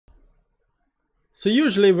So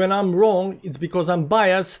usually when I'm wrong, it's because I'm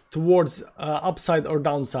biased towards upside or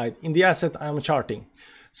downside in the asset I'm charting.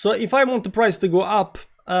 So if I want the price to go up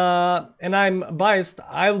and I'm biased,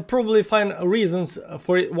 I'll probably find reasons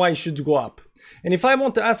for it, why it should go up. And if I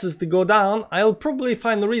want the assets to go down, I'll probably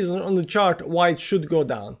find the reason on the chart why it should go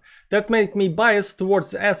down. That makes me biased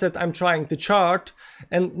towards the asset I'm trying to chart,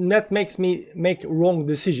 and that makes me make wrong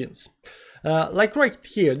decisions. Like right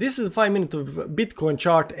here, this is a 5 minute of Bitcoin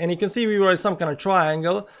chart, and you can see we were in some kind of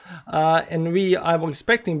triangle, and I was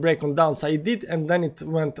expecting break on downside. It did, and then it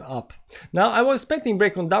went up. Now I was expecting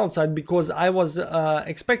break on downside because I was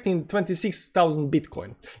expecting 26,000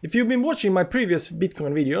 Bitcoin. If you've been watching my previous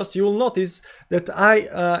Bitcoin videos, you will notice that I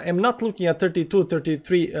am not looking at 32,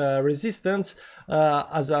 33 resistance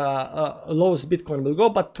as a lowest Bitcoin will go,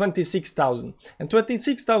 but 26,000, and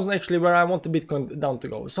 26,000 actually where I want the Bitcoin down to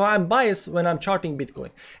go. So I'm biased when I'm charting Bitcoin,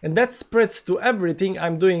 and that spreads to everything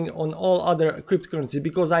I'm doing on all other cryptocurrencies,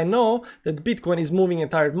 because I know that Bitcoin is moving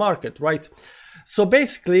entire market, right? So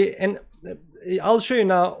basically, and I'll show you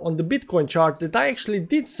now on the Bitcoin chart that I actually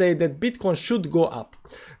did say that Bitcoin should go up.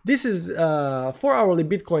 This is a 4-hourly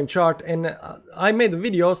Bitcoin chart, and I made a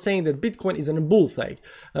video saying that Bitcoin is in a bull flag.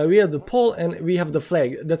 We have the pole and we have the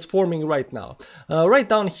flag that's forming right now. Right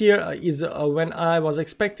down here is when I was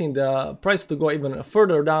expecting the price to go even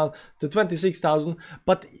further down to 26,000,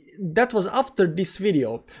 but that was after this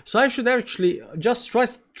video. So I should actually just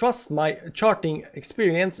trust my charting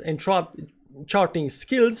experience and charting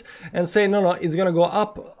skills and say no, it's gonna go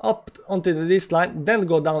up onto this line, then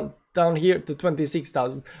go down here to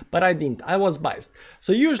 26,000, but I didn't. I was biased.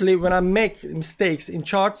 So usually when I make mistakes in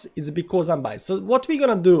charts, it's because I'm biased. So what we're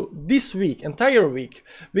gonna do this week, entire week,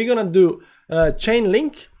 we're gonna do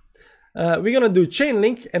Chainlink. We're gonna do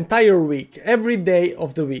Chainlink entire week, every day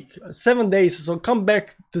of the week, 7 days. So come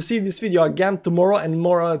back to see this video again tomorrow and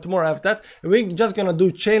more tomorrow after that. We're just gonna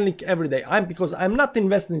do Chainlink every day. Because I'm not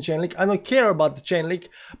invested in Chainlink. I don't care about the Chainlink,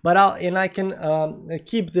 but I can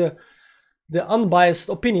keep the unbiased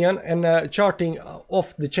opinion and charting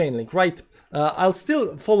of the Chainlink, right? I'll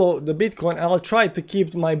still follow the Bitcoin. I'll try to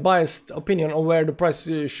keep my biased opinion on where the price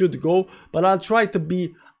should go, but I'll try to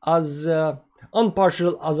be as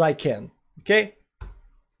impartial as I can, okay?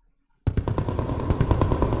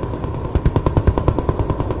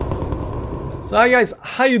 So hi guys,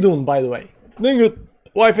 how you doing, by the way? Doing good.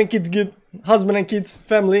 Wife and kids good. Husband and kids,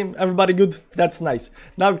 family, everybody good. That's nice.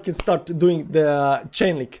 Now we can start doing the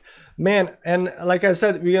Chainlink. Man, and like I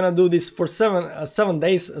said, we're gonna do this for seven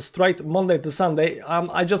days straight, Monday to Sunday.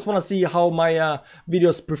 I just want to see how my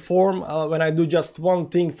videos perform when I do just one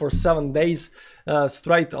thing for 7 days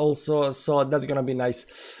straight also, so that's gonna be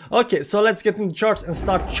nice. Okay, so let's get into charts and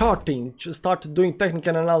start charting, start doing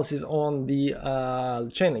technical analysis on the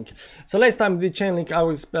Chainlink. So last time the Chainlink, I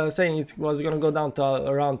was saying it was gonna go down to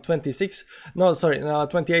around 26, no sorry,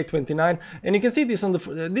 28, 29, and you can see this on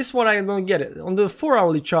the, this is what I don't get it, on the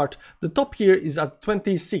 4-hourly chart, the top here is at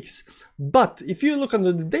 26, but if you look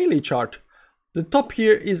under the daily chart, the top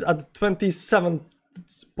here is at 27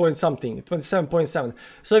 point something, 27.7.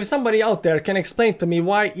 So if somebody out there can explain to me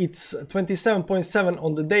why it's 27.7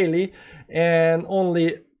 on the daily and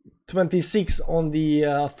only 26 on the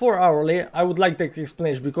 4-hourly, I would like that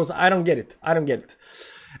explanation, because I don't get it. I don't get it.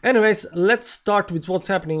 Anyways, let's start with what's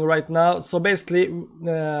happening right now. So basically,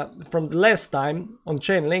 from the last time on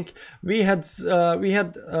Chainlink, we had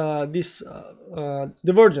this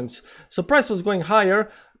divergence. So price was going higher,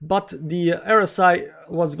 but the RSI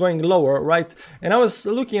was going lower, right? And I was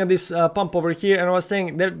looking at this pump over here, and I was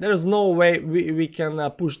saying there's no way we can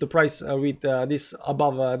push the price with this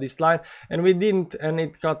above this line, and we didn't, and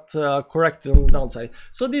it got corrected on the downside.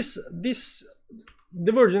 So this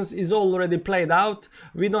divergence is already played out.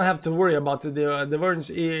 We don't have to worry about the divergence.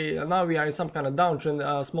 Now we are in some kind of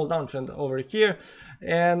downtrend, small downtrend over here,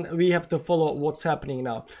 and we have to follow what's happening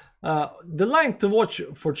now. The line to watch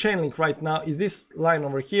for Chainlink right now is this line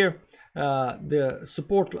over here, the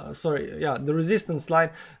support, the resistance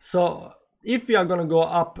line. So if we are gonna go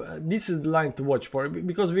up, this is the line to watch for,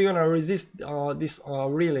 because we're gonna resist this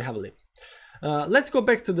really heavily. Let's go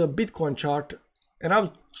back to the Bitcoin chart, and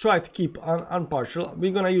I'll try to keep impartial.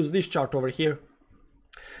 We're gonna use this chart over here.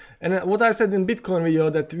 And what I said in Bitcoin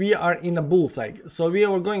video, that we are in a bull flag. So we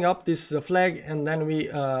are going up this flag, and then we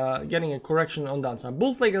getting a correction on downside.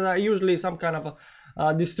 Bull flag are usually some kind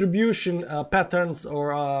of distribution patterns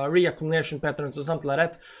or reaccumulation patterns or something like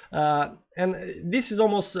that. And this is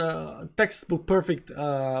almost textbook perfect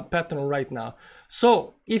pattern right now.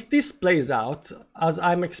 So if this plays out as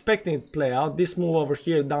I'm expecting it to play out, this move over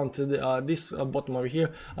here down to the, this bottom over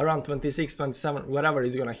here around 26, 27, whatever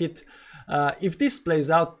is gonna hit, If this plays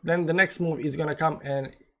out, then the next move is gonna come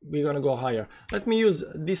and we're gonna go higher. Let me use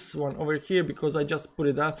this one over here because I just put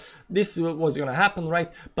it out. This was gonna happen,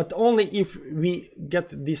 right? But only if we get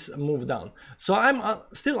this move down. So I'm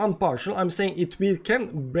still impartial. I'm saying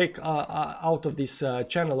can break out of this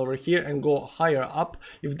channel over here and go higher up.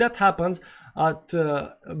 If that happens at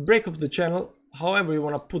break of the channel, however you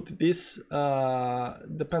want to put this,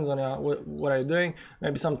 depends on what you're doing,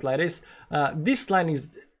 maybe something like this. This line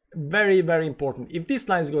is very, very important. If this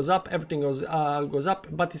line goes up, everything goes up,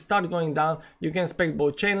 but it starts going down, you can expect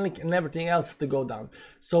both Chainlink and everything else to go down.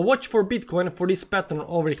 So watch for Bitcoin for this pattern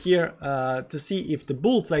over here to see if the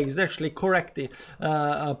bull flag is actually correctly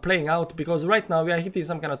playing out, because right now we are hitting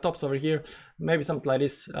some kind of tops over here, maybe something like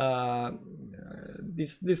this.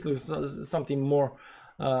 This looks something more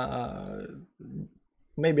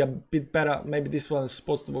maybe a bit better. Maybe this one is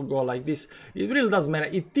supposed to go like this. It really doesn't matter.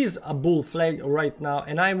 It is a bull flag right now,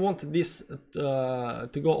 and I want this to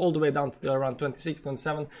go all the way down to around 26,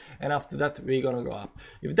 27, and after that we're gonna go up.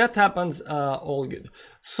 If that happens, all good.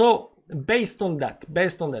 So based on that,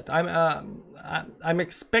 I'm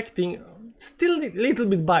expecting still a little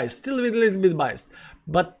bit biased,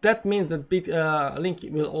 but that means that Link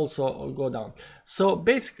will also go down. So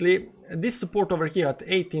basically this support over here at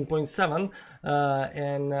 18.7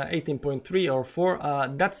 and 18.3 or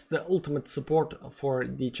 4, that's the ultimate support for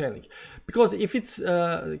the Chainlink, because if it's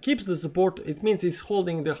keeps the support, it means it's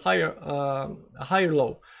holding the higher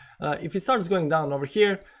low. If it starts going down over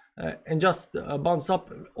here and just bounce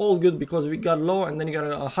up, all good, because we got low and then you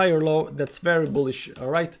got a higher low, that's very bullish, all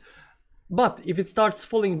right? But if it starts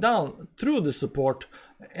falling down through the support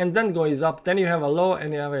and then goes up, then you have a low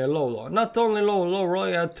and you have a low. Not only low row,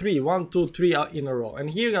 you have 3, 1, 2, 3 in a row. And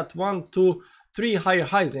here you got 1, 2, 3 higher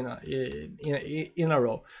highs in a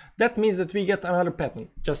row. That means that we get another pattern.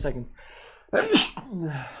 Just a second.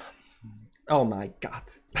 Oh my god.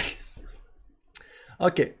 Nice.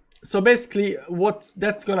 Okay. So basically what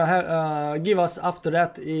that's gonna give us after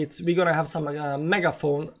that, we're gonna have some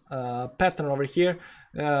megaphone pattern over here,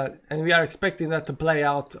 and we are expecting that to play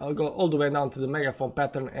out. I'll go all the way down to the megaphone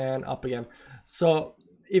pattern and up again. So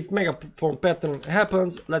if megaphone pattern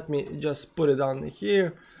happens, let me just put it down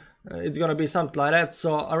here. It's gonna be something like that,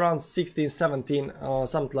 so around 16, 17 or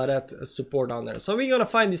something like that support down there. So we're gonna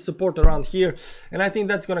find this support around here, and I think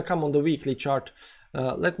that's gonna come on the weekly chart.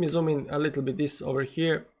 Let me zoom in a little bit. This over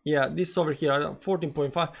here, yeah, this over here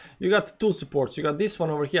 14.5. You got two supports. You got this one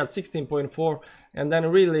over here at 16.4, and then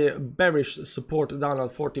really bearish support down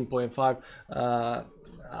at 14.5.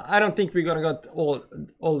 I don't think we're gonna get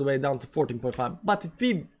all the way down to 14.5, but if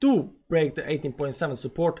we do break the 18.7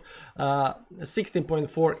 support,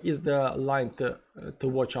 16.4 is the line to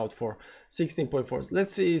watch out for. 16.4.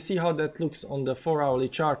 Let's see how that looks on the 4-hourly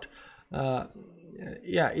chart.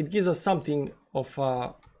 Yeah, it gives us something of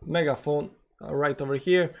a megaphone right over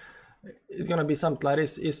here. It's gonna be something like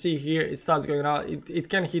this. You see here it starts going out. It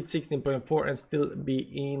can hit 16.4 and still be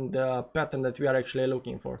in the pattern that we are actually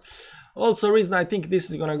looking for. Also, reason I think this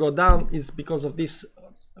is gonna go down is because of this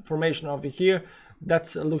formation over here.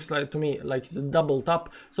 That looks like to me like it's a double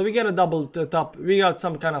top. So we get a double top. We got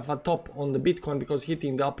some kind of a top on the Bitcoin because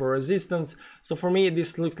hitting the upper resistance. So for me,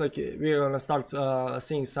 this looks like we're gonna start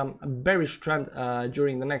seeing some bearish trend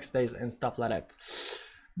during the next days and stuff like that.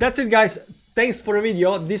 That's it, guys. Thanks for the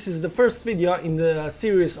video. This is the first video in the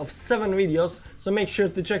series of 7 videos, so make sure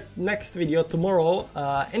to check next video tomorrow.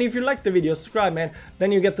 And if you like the video, subscribe, man,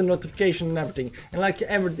 then you get the notification and everything. And like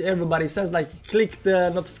everybody says, like, click the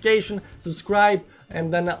notification, subscribe,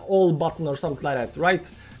 and then all button or something like that, right?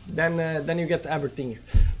 Then you get everything.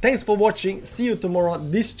 Thanks for watching. See you tomorrow.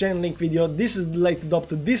 This Chainlink video, this is the late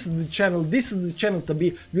adopter, this is the channel to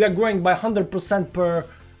be. We are growing by 100%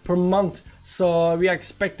 per month. So we are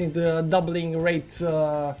expecting the doubling rate.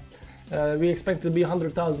 We expect to be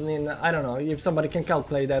 100,000 in, I don't know, if somebody can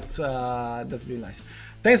calculate that, that would be nice.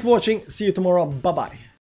 Thanks for watching. See you tomorrow. Bye bye.